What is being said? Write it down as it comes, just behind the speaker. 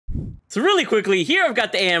So really quickly, here I've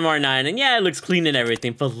got the AMR9, and yeah, it looks clean and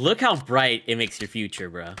everything, but look how bright it makes your future,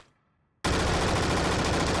 bro.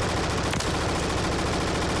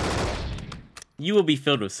 You will be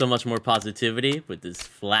filled with so much more positivity with this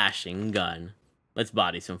flashing gun. Let's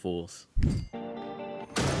body some fools.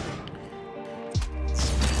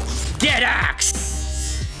 Get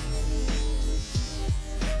axed!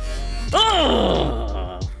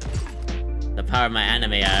 Oh! The power of my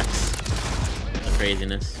anime axe. The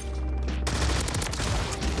craziness.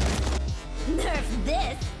 Nerf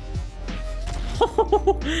this!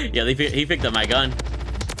 Yeah, he picked up my gun.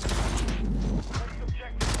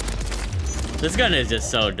 This gun is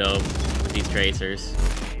just so dope with these tracers.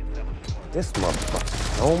 This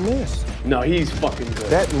motherfucker don't miss. No, he's fucking good.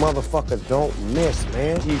 That motherfucker don't miss,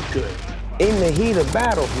 man. He's good. In the heat of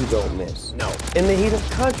battle, he don't miss. No. In the heat of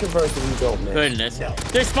controversy, he don't miss. Goodness. No.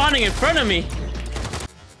 They're spawning in front of me.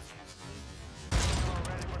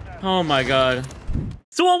 Oh my god.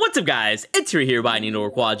 So what's up guys, it's here by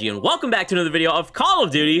Quadgy, and welcome back to another video of Call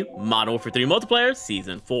of Duty Modern Warfare 3 Multiplayer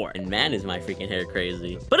Season 4. And man, is my freaking hair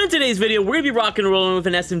crazy. But in today's video, we're gonna be rocking and rolling with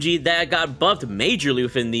an SMG that got buffed majorly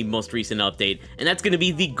within the most recent update, and that's gonna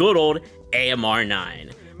be the good old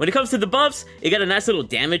AMR9. When it comes to the buffs, it got a nice little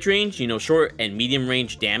damage range. You know, short and medium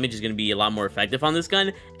range damage is going to be a lot more effective on this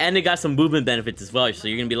gun. And it got some movement benefits as well, so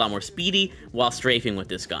you're going to be a lot more speedy while strafing with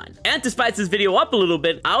this gun. And to spice this video up a little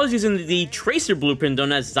bit, I was using the tracer blueprint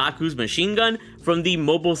known as Zaku's machine gun from the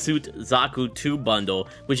Mobile Suit Zaku 2 bundle,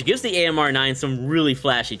 which gives the AMR9 some really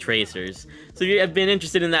flashy tracers. So if you have been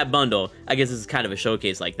interested in that bundle, I guess this is kind of a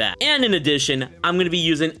showcase like that. And in addition, I'm going to be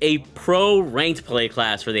using a pro ranked play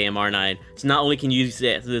class for the AMR9. So not only can you use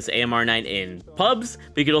this AMR9 in pubs,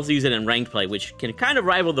 but you can also use it in ranked play, which can kind of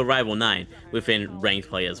rival the Rival 9 within ranked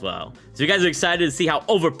play as well. So if you guys are excited to see how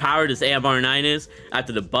overpowered this AMR9 is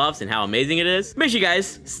after the buffs and how amazing it is, make sure you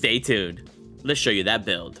guys stay tuned. Let's show you that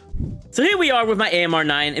build. So here we are with my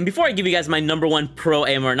AMR9, and before I give you guys my #1 pro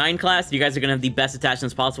AMR9 class, you guys are going to have the best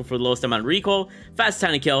attachments possible for the lowest amount of recoil, fast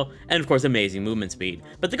time to kill, and of course amazing movement speed.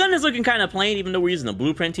 But the gun is looking kind of plain even though we're using the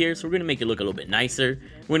blueprint here, so we're going to make it look a little bit nicer.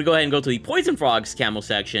 We're going to go ahead and go to the Poison Frogs camo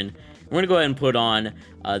section. We're going to go ahead and put on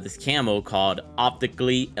this camo called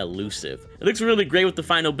Optically Elusive. It looks really great with the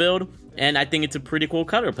final build, and I think it's a pretty cool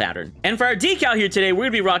color pattern. And for our decal here today, we're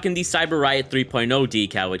going to be rocking the Cyber Riot 3.0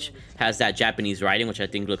 decal, which has that Japanese writing, which I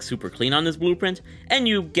think looks super clean on this blueprint. And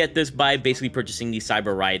you get this by basically purchasing the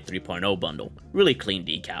Cyber Riot 3.0 bundle. Really clean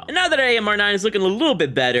decal. And now that our AMR9 is looking a little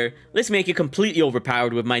bit better, let's make it completely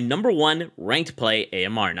overpowered with my #1 ranked play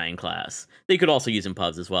AMR9 class. They could also use in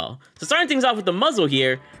pubs as well. So starting things off with the muzzle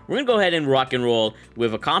here, we're going to go ahead and rock and roll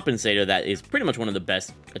with a compensator that is pretty much one of the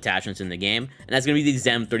best attachments in the game, and that's going to be the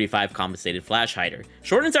ZEM 35 compensated flash hider.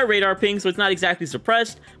 Shortens our radar ping, so it's not exactly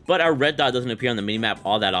suppressed, but our red dot doesn't appear on the minimap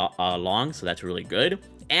all that long, so that's really good.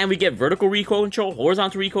 And we get vertical recoil control,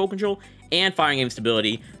 horizontal recoil control, and firing aim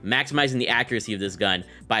stability, maximizing the accuracy of this gun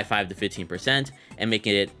by 5 to 15% and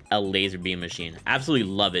making it a laser beam machine. Absolutely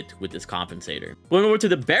love it with this compensator. Going over to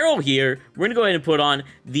the barrel here, we're gonna go ahead and put on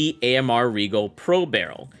the AMR Regal Pro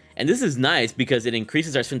Barrel. And this is nice because it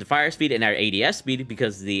increases our sprint to fire speed and our ADS speed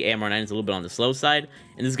because the AMR9 is a little bit on the slow side.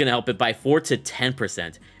 And this is going to help it by 4 to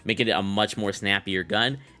 10%, making it a much more snappier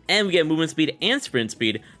gun. And we get movement speed and sprint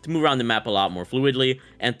speed to move around the map a lot more fluidly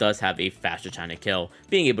and thus have a faster time to kill,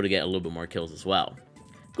 being able to get a little bit more kills as well.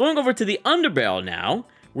 Going over to the underbarrel now,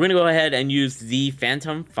 we're going to go ahead and use the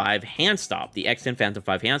Phantom 5 hand stop, the X10 Phantom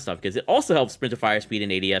 5 hand stop, because it also helps sprint to fire speed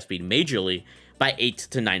and ADS speed majorly by 8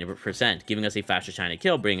 to 90%, giving us a faster time to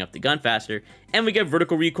kill, bringing up the gun faster, and we get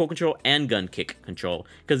vertical recoil control and gun kick control,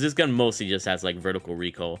 because this gun mostly just has like vertical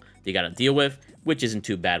recoil that you gotta deal with, which isn't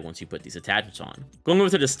too bad once you put these attachments on. Going over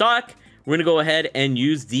to the stock, we're gonna go ahead and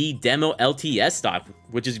use the Demo LTS stock,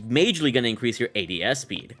 which is majorly gonna increase your ADS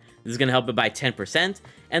speed. This is going to help it by 10%,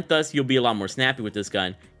 and thus you'll be a lot more snappy with this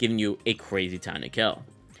gun, giving you a crazy time to kill.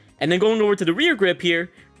 And then going over to the rear grip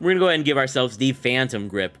here, we're going to go ahead and give ourselves the Phantom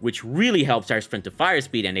grip, which really helps our sprint to fire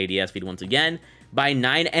speed and ADS speed once again by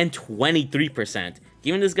 9 and 23%,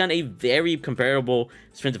 giving this gun a very comparable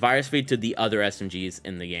sprint to fire speed to the other SMGs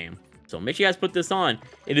in the game. So make sure you guys put this on.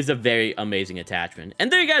 It is a very amazing attachment.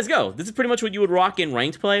 And there you guys go. This is pretty much what you would rock in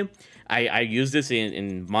ranked play. I use this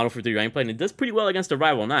in Modern Warfare 3 ranked play, and it does pretty well against the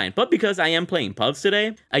Rival 9. But because I am playing pubs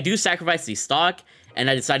today, I do sacrifice the stock, and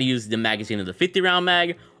I decided to use the magazine of the 50-round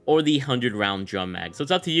mag or the 100-round drum mag. So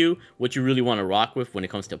it's up to you what you really want to rock with when it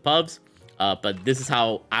comes to pubs. But this is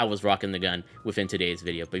how I was rocking the gun within today's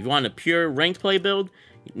video. But if you want a pure ranked play build,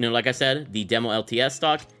 you know, like I said, the Demo LTS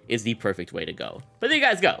stock is the perfect way to go. But there you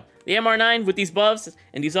guys go. The AMR9 with these buffs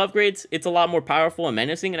and these upgrades, it's a lot more powerful and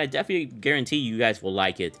menacing, and I definitely guarantee you guys will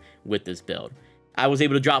like it with this build. I was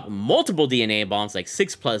able to drop multiple DNA bombs, like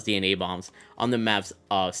 6+ DNA bombs, on the maps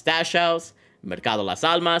Stash House, Mercado Las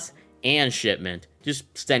Almas, and Shipment, just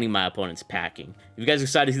sending my opponents packing. If you guys are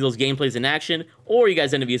excited to see those gameplays in action, or you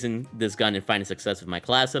guys end up using this gun and finding success with my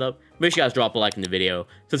class setup, make sure you guys drop a like in the video,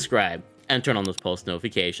 subscribe, and turn on those post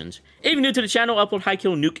notifications. If you're new to the channel, I upload high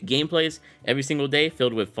kill nuke gameplays every single day,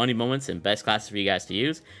 filled with funny moments and best classes for you guys to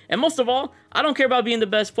use. And most of all, I don't care about being the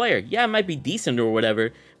best player. Yeah, I might be decent or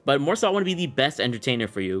whatever, but more so I want to be the best entertainer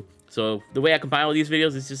for you. So the way I compile these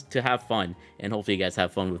videos is just to have fun, and hopefully you guys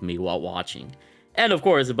have fun with me while watching. And of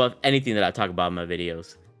course, above anything that I talk about in my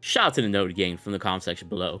videos, shout out to the Node Gang from the comment section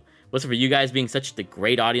below. But for you guys being such the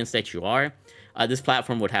great audience that you are, this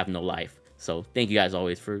platform would have no life. So thank you guys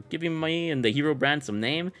always for giving me and the Hero brand some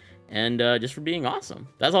name, and just for being awesome.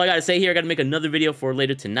 That's all I gotta say here. I gotta make another video for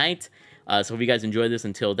later tonight. So hope you guys enjoy this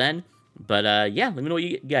until then. But yeah, let me know what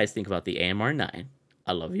you guys think about the AMR9.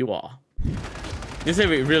 I love you all. This is a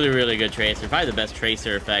really, really good tracer. Probably the best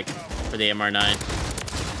tracer effect for the AMR9.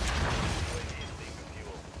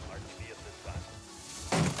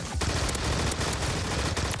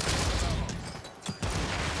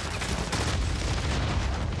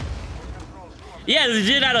 Yeah, it's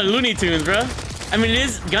legit out of Looney Tunes, bro. I mean,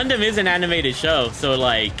 Gundam is an animated show, so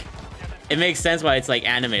like, it makes sense why it's like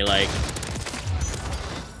anime-like.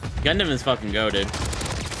 Gundam is fucking goated.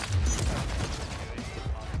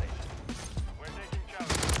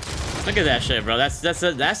 Look at that shit, bro. That's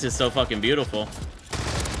just so fucking beautiful.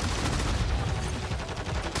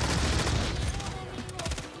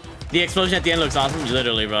 The explosion at the end looks awesome,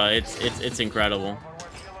 literally, bro. It's incredible.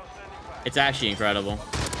 It's actually incredible.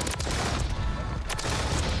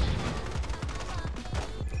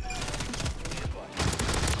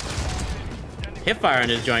 Hipfire in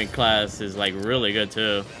his joint class is like really good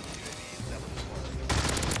too.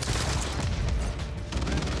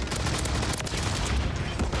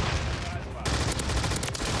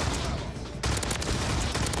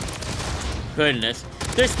 Goodness,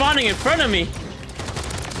 they're spawning in front of me.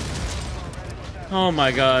 Oh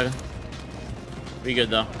my god. Be good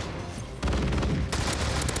though.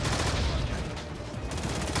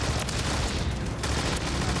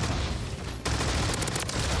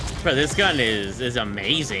 Bro, this gun is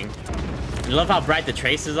amazing. I love how bright the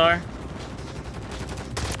traces are.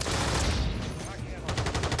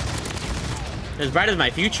 As bright as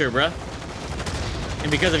my future, bro.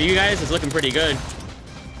 And because of you guys, it's looking pretty good.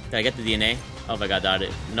 Did I get the DNA? Oh my god, got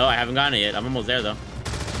it. No, I haven't gotten it yet. I'm almost there, though.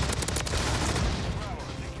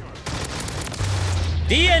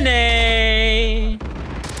 DNA!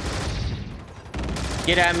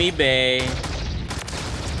 Get at me, bae.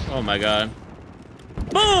 Oh my god.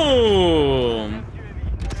 Boom!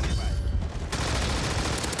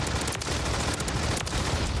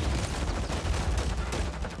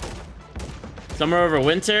 Summer over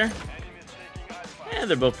winter? Yeah,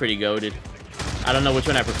 they're both pretty goated. I don't know which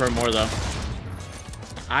one I prefer more, though.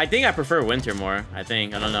 I think I prefer winter more. I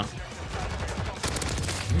don't know.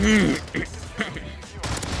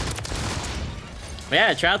 But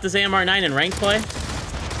yeah, try out this AMR9 in ranked play.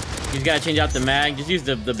 You just gotta change out the mag. Just use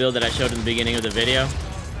the build that I showed in the beginning of the video.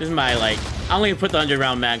 This is my, like, I only put the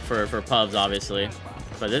 100-round mag for pubs, obviously.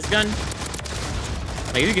 But this gun,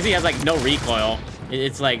 like, as you can see, it has, like, no recoil.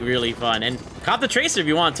 It's, like, really fun. And cop the tracer if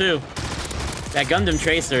you want, too. That Gundam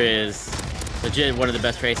tracer is legit one of the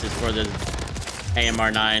best tracers for the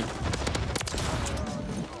AMR9.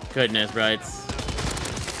 Goodness, bro. It's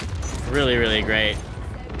really, really great.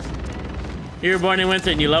 You were born in winter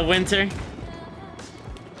and you love winter?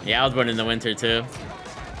 Yeah, I was born in the winter, too.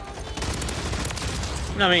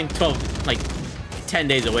 I mean, 12, like, 10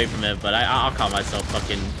 days away from it, but I'll call myself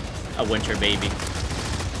fucking a winter baby.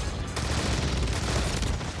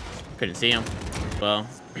 Couldn't see him. Well,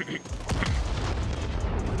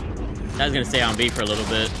 I was gonna stay on B for a little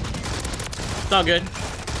bit. It's all good.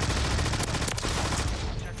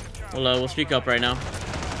 We'll speak up right now.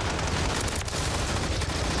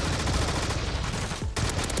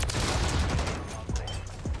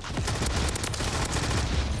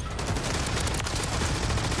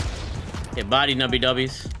 Get body, nubby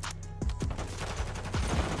dubbies.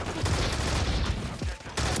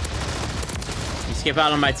 You skip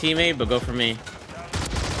out on my teammate, but go for me.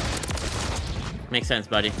 Makes sense,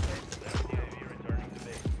 buddy.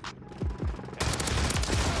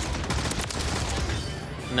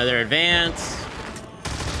 Another advance.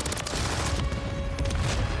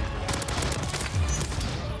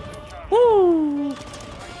 Woo!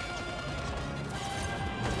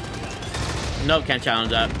 Nope, can't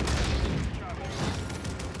challenge that.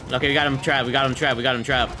 Okay, we got him trapped. We got him trapped. We got him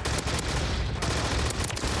trapped.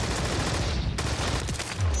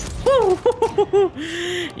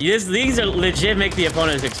 These are legit make the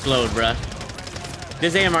opponents explode, bruh.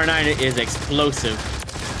 This AMR9 is explosive.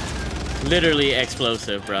 Literally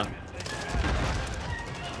explosive, bruh.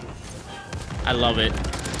 I love it.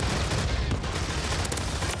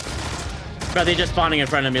 Bro, they're just spawning in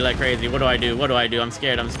front of me like crazy. What do I do? What do I do? I'm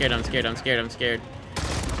scared. I'm scared. I'm scared. I'm scared. I'm scared.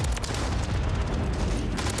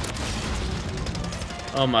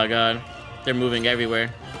 Oh my god. They're moving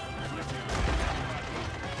everywhere.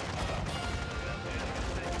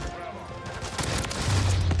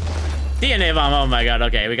 DNA bomb. Oh my god.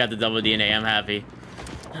 Okay, we got the double DNA. I'm happy.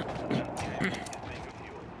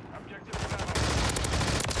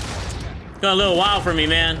 It's got a little while for me,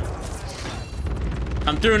 man.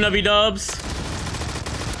 I'm through, Nubby Dubs.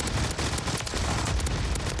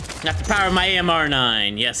 Got the power of my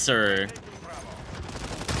AMR9. Yes, sir.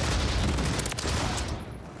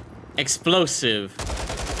 Explosive.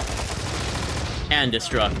 And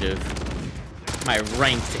destructive. My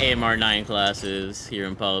ranked AMR9 classes here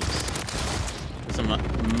in pubs. With some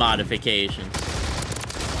modifications.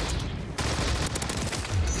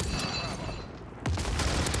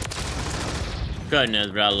 Goodness,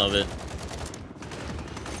 bro, I love it.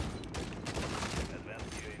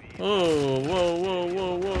 Whoa, whoa, whoa,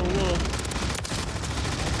 whoa, whoa, whoa.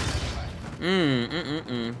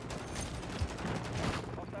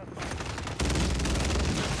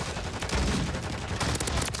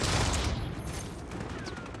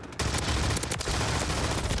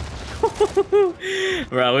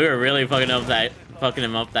 Bro, we were really fucking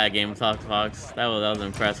him up that game with Fox. That was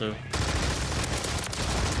impressive.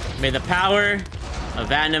 May the power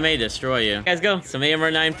of anime destroy you. Guys, go. Some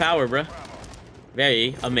AMR9 power, bro.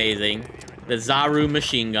 Very amazing. The Zaru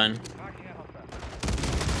machine gun.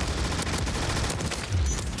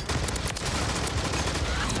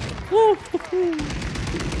 Woo!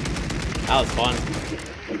 That was fun.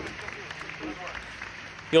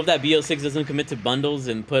 You hope that BO6 doesn't commit to bundles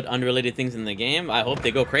and put unrelated things in the game. I hope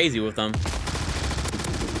they go crazy with them.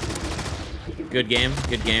 Good game.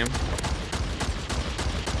 Good game.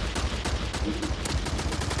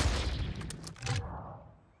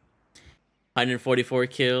 $144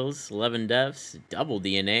 kills, 11 deaths, double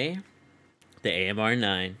DNA. The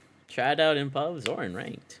AMR9. Try it out in pubs or in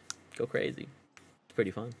ranked. Go crazy. It's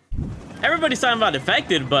pretty fun. Everybody's talking about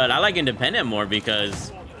Defected, but I like Independent more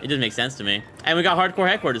because it just makes sense to me. And we got Hardcore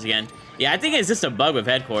Headquarters again. Yeah, I think it's just a bug with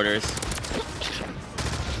Headquarters.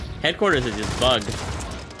 Headquarters is just bugged.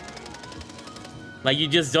 Like, you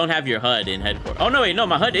just don't have your HUD in Headquarters. Oh, no, wait, no,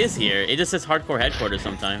 my HUD is here. It just says Hardcore Headquarters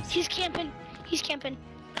sometimes. He's camping. He's camping.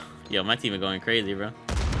 Yo, my team is going crazy, bro.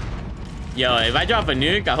 Yo, if I drop a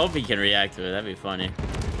nuke, I hope he can react to it. That'd be funny.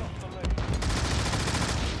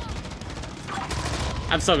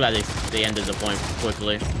 I'm so glad they ended the point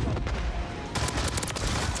quickly.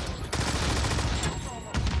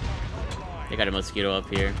 They got a mosquito up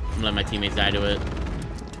here. I'm gonna let my teammates die to it.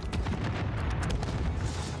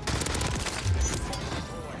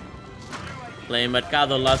 Play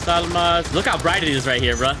Mercado Las Almas. Look how bright it is right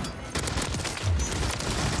here, bro.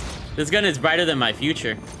 This gun is brighter than my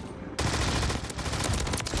future.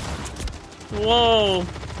 Whoa.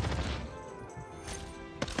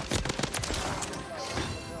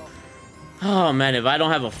 Oh, man, if I don't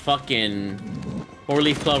have a fucking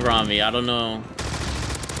 4-leaf clover on me, I don't know.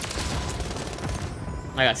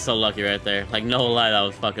 I got so lucky right there. Like, no lie, that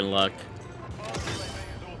was fucking luck.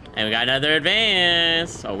 And we got another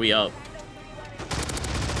advance. Oh, we up.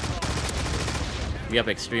 We up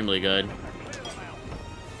extremely good.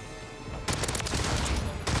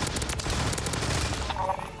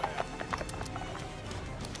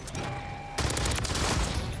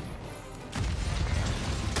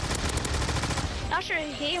 I should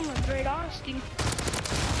hate him with great honesty.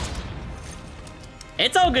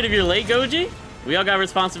 It's all good if you're late, Goji. We all got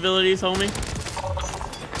responsibilities, homie.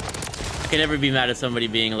 I can never be mad at somebody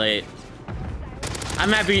being late.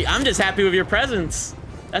 I'm happy. I'm just happy with your presence.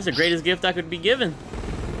 That's the greatest gift I could be given.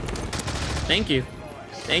 Thank you.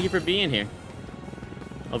 Thank you for being here.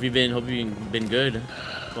 Hope you've been good,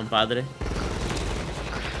 compadre.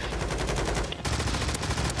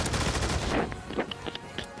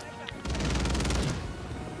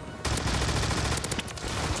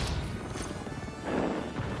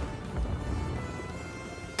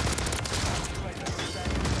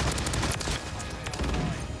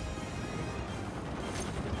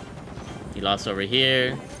 He lost over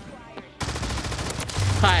here.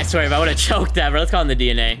 I swear, if I would have choked that, bro. Let's call him the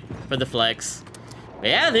DNA for the flex. But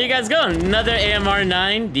yeah, there you guys go. Another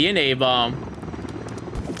AMR9 DNA bomb.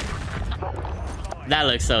 That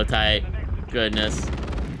looks so tight. Goodness.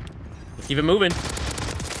 Let's keep it moving.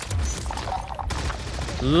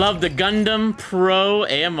 Love the Gundam Pro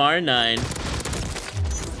AMR9.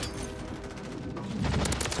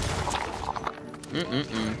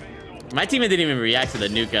 My teammate didn't even react to the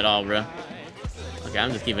nuke at all, bro. Okay,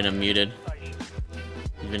 I'm just keeping him muted.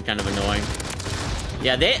 He's been kind of annoying.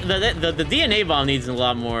 Yeah, the DNA bomb needs a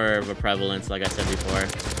lot more of a prevalence, like I said before.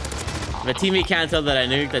 If a teammate can't tell that I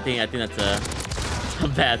nuked, I think that's a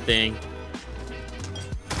bad thing.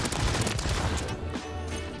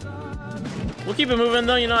 We'll keep it moving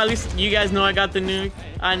though, you know, at least you guys know I got the nuke.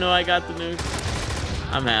 I know I got the nuke.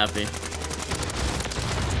 I'm happy.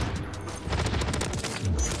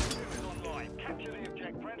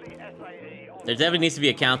 There definitely needs to be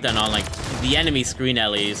a countdown on like the enemy screen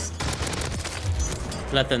at least.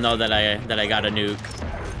 To let them know that I got a nuke.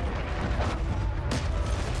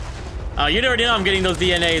 Oh, you already know I'm getting those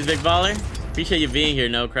DNAs, big baller. Appreciate you being here,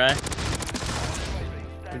 No Cry.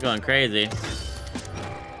 You're going crazy.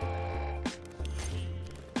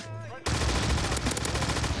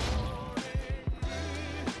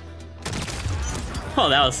 Oh,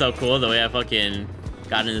 that was so cool, the way I fucking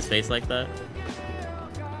got in his face like that.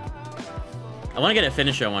 I want to get a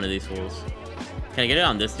finisher on one of these fools. Can I get it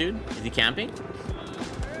on this dude? Is he camping?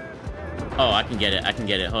 Oh, I can get it. I can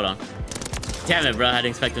get it. Hold on. Damn it, bro. I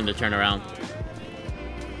didn't expect him to turn around.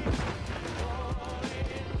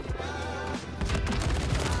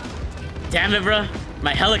 Damn it, bro.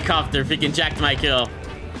 My helicopter freaking jacked my kill.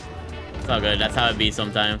 It's all good. That's how it be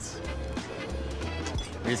sometimes.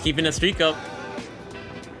 We're just keeping the streak up.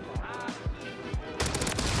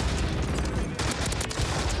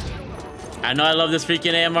 I know I love this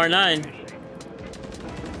freaking AMR9.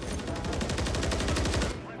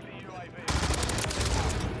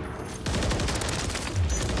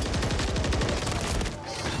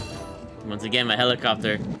 Once again, my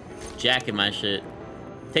helicopter jacking my shit.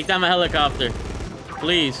 Take down my helicopter,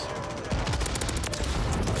 please.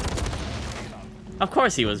 Of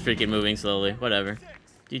course he was freaking moving slowly. Whatever.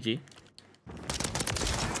 GG.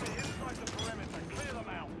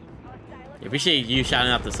 Appreciate you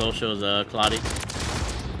shouting out the socials, Claudia.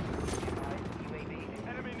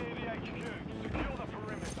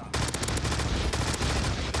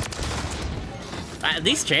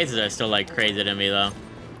 These traces are still like crazy to me though.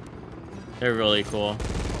 They're really cool.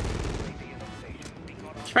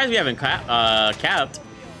 Surprised we haven't capped.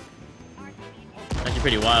 Actually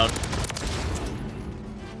pretty wild.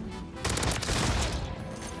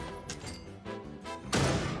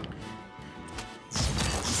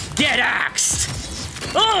 Get axed!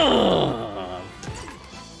 Oh!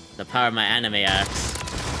 The power of my anime axe.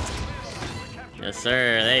 Yes,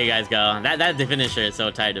 sir. There you guys go. That finisher is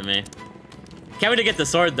so tight to me. Can't wait to get the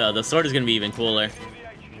sword though. The sword is gonna be even cooler.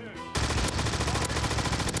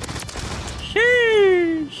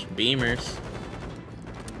 Sheesh. Beamers.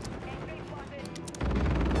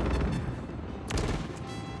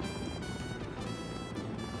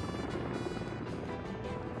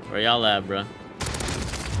 Where y'all at, bro?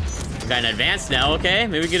 Got an advance now, okay?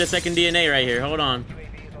 Maybe we get a second DNA right here. Hold on.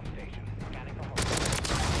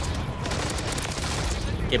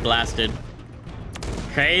 Get blasted.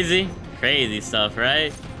 Crazy. Crazy stuff,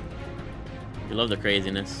 right? You love the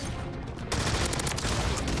craziness.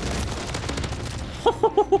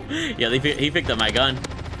 Yeah, he picked up my gun.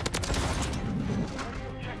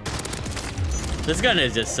 This gun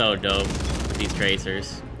is just so dope with these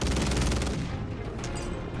tracers.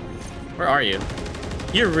 Where are you?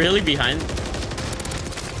 You're really behind?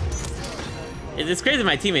 It's crazy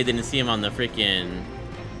my teammate didn't see him on the freaking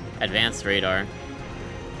advanced radar.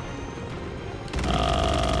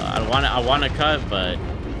 I wanna cut, but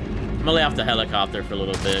I'm gonna lay off the helicopter for a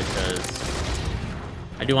little bit because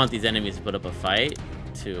I do want these enemies to put up a fight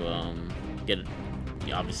to get, you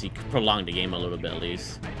know, obviously prolong the game a little bit at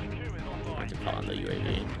least. I have to call on the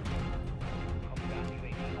UAV.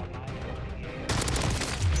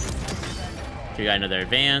 We got another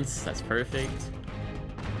advance. That's perfect.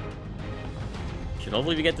 Should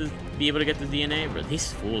hopefully we be able to get the DNA, but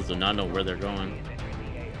these fools do not know where they're going.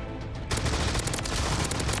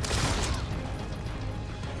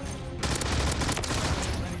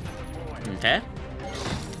 Okay.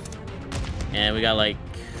 And we got like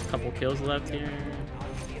a couple kills left here.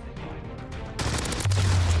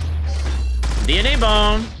 DNA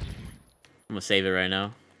bomb. I'm gonna save it right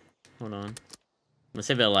now. Hold on. I'm gonna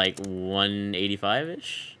save it at like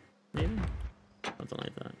 185-ish, maybe? Something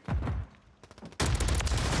like that.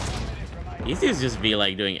 These dudes just be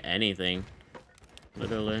like doing anything.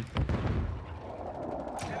 Literally.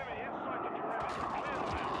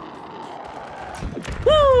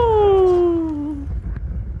 Woo!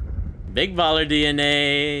 Big baller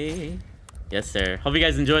DNA. Yes, sir. Hope you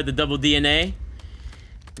guys enjoyed the double DNA.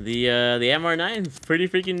 The AMR9 is pretty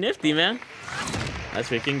freaking nifty, man. Let's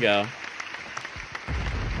freaking go.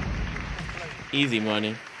 Easy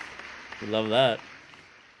money. We love that.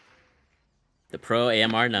 The Pro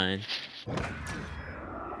AMR9.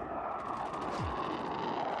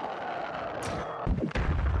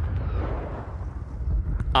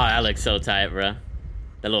 Oh, that looks so tight, bro.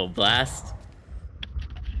 That little blast.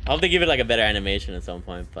 I hope they give it like a better animation at some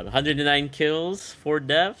point. But 109 kills, 4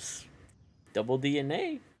 deaths, double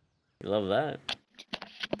DNA. We love that.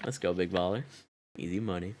 Let's go, big baller. Easy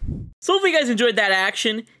money. So if you guys enjoyed that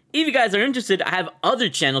action, if you guys are interested, I have other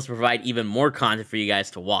channels to provide even more content for you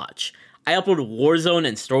guys to watch. I upload Warzone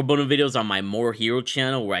and store bundle videos on my More Hero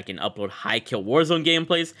channel where I can upload high kill Warzone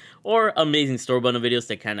gameplays or amazing store bundle videos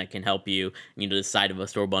that kind of can help you, decide if a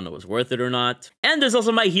store bundle was worth it or not. And there's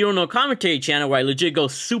also my Hero No Commentary channel where I legit go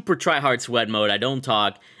super try hard sweat mode. I don't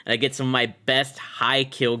talk, and I get some of my best high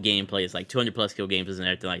kill gameplays, like 200 plus kill gameplays and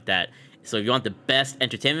everything like that. So if you want the best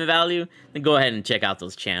entertainment value, then go ahead and check out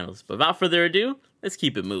those channels. But without further ado, let's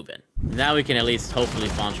keep it moving. Now we can at least hopefully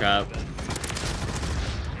spawn trap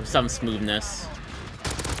with some smoothness.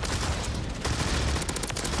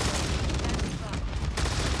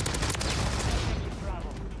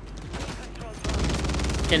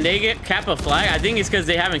 Can they cap a flag? I think it's because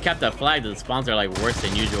they haven't capped a flag. The spawns are like worse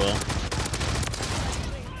than usual.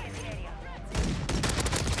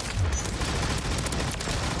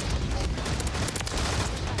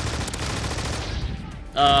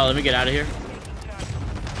 Let me get out of here.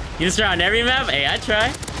 You just try on every map? Hey, I try.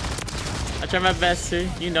 I try my best too.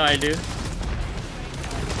 You know I do.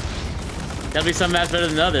 There'll be some maps better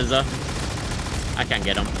than others though. I can't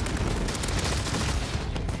get them.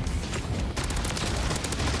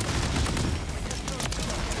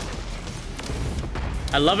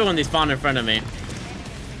 I love it when they spawn in front of me.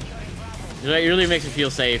 It really makes me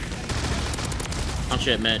feel safe. Oh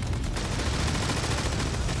shit, mid.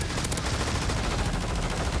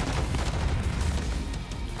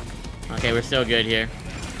 Okay, we're still good here.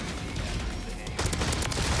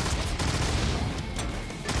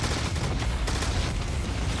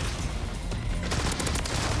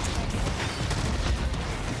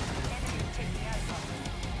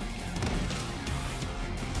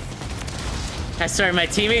 Sorry, my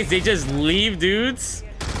teammates, they just leave dudes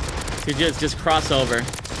to just cross over.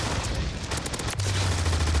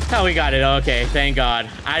 Oh, we got it. Okay, thank God.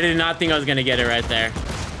 I did not think I was gonna get it right there.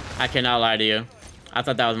 I cannot lie to you. I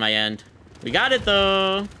thought that was my end. We got it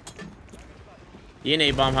though.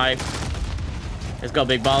 DNA bomb hype. Let's go,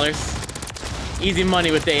 big ballers. Easy money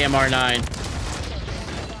with the AMR9.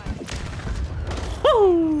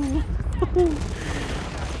 Woo!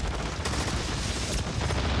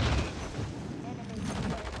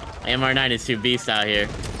 AMR9 is too beast out here.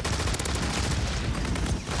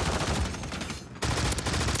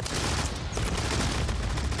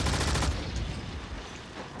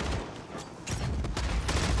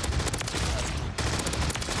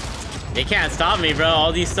 They can't stop me, bro.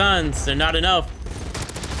 All these stuns, they're not enough.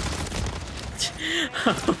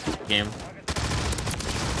 Game.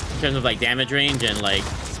 In terms of like damage range and like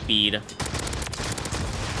speed.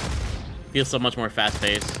 Feels so much more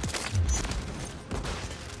fast-paced.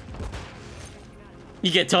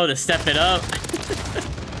 You get told to step it up.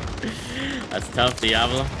 That's tough,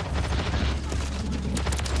 Diablo.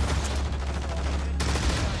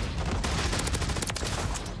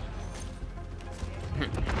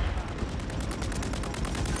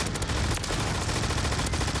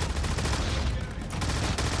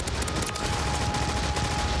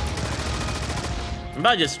 I'm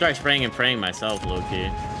about to just start spraying and praying myself, low-key.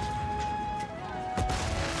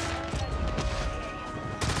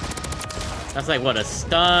 That's like, what, a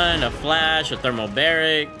stun, a flash, a thermal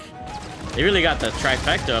barrack. They really got the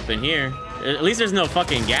trifecta up in here. At least there's no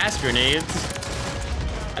fucking gas grenades.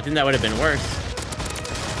 I think that would have been worse.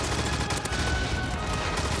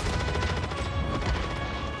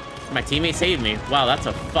 My teammate saved me. Wow, that's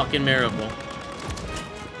a fucking miracle.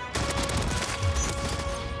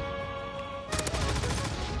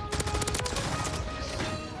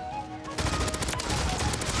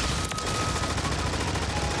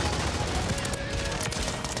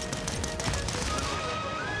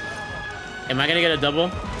 Am I gonna get a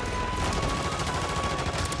double?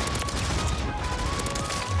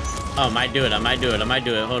 Oh, I might do it. I might do it. I might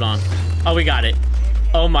do it. Hold on. Oh, we got it.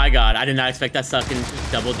 Oh my God. I did not expect that sucking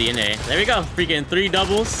double DNA. There we go. Freaking 3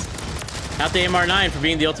 doubles. Not the AMR9 for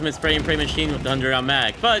being the ultimate spray and pray machine with the 100-round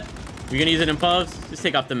mag. But we're gonna use it in pubs. Just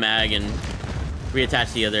take off the mag and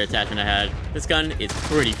reattach the other attachment I had. This gun is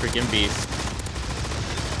pretty freaking beast.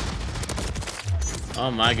 Oh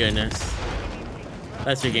my goodness.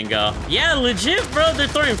 Let's freaking go. Yeah, legit, bro. They're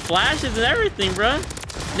throwing flashes and everything, bro. And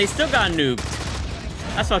they still got nuked.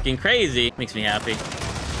 That's fucking crazy. Makes me happy.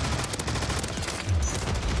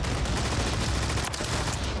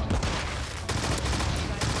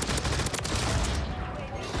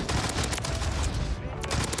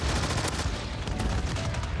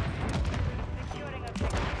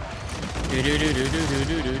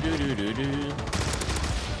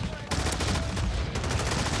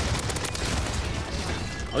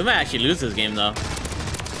 Oh, we might actually lose this game though.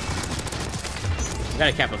 We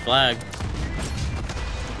gotta cap a flag.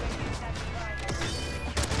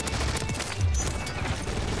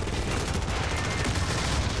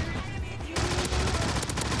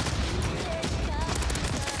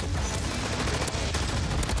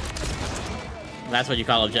 That's what you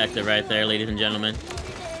call objective right there, ladies and gentlemen.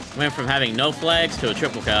 Went from having no flags to a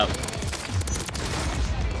triple cap.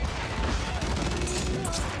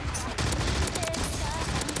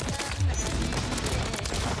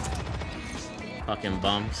 Fucking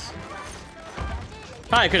bumps.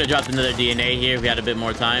 Probably could have dropped another DNA here if we had a bit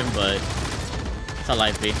more time, but it's how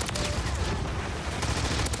life be.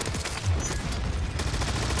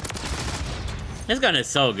 This gun is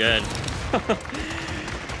so good.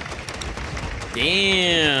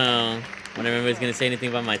 Damn. I wonder if anybody's gonna say anything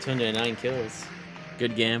about my 209 kills.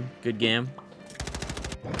 Good game, good game.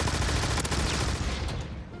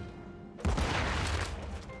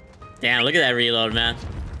 Damn, look at that reload, man.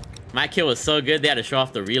 My kill was so good, they had to show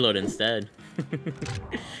off the reload instead.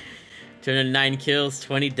 209 kills,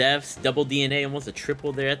 20 deaths, double DNA, almost a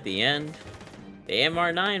triple there at the end. The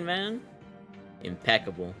AMR9, man.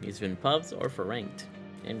 Impeccable. He's been pubs or for ranked.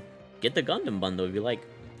 And get the Gundam bundle if you like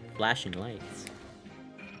flashing lights.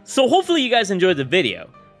 So hopefully you guys enjoyed the video.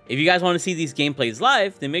 If you guys want to see these gameplays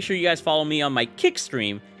live, then make sure you guys follow me on my Kick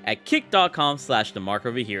stream at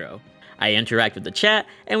kick.com/themarkofahero. I interact with the chat,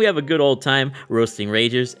 and we have a good old time roasting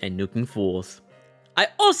ragers and nuking fools. I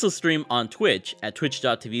also stream on Twitch at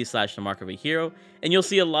twitch.tv/themarkofahero, and you'll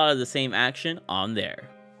see a lot of the same action on there.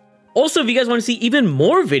 Also, if you guys want to see even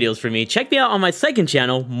more videos from me, check me out on my second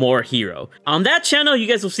channel, More Hero. On that channel, you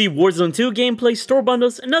guys will see Warzone 2 gameplay, store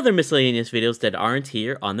bundles, and other miscellaneous videos that aren't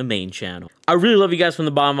here on the main channel. I really love you guys from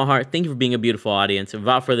the bottom of my heart. Thank you for being a beautiful audience. And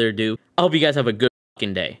without further ado, I hope you guys have a good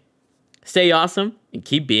fucking day. Stay awesome and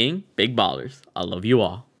keep being big ballers. I love you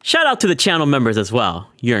all. Shout out to the channel members as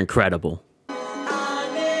well. You're incredible.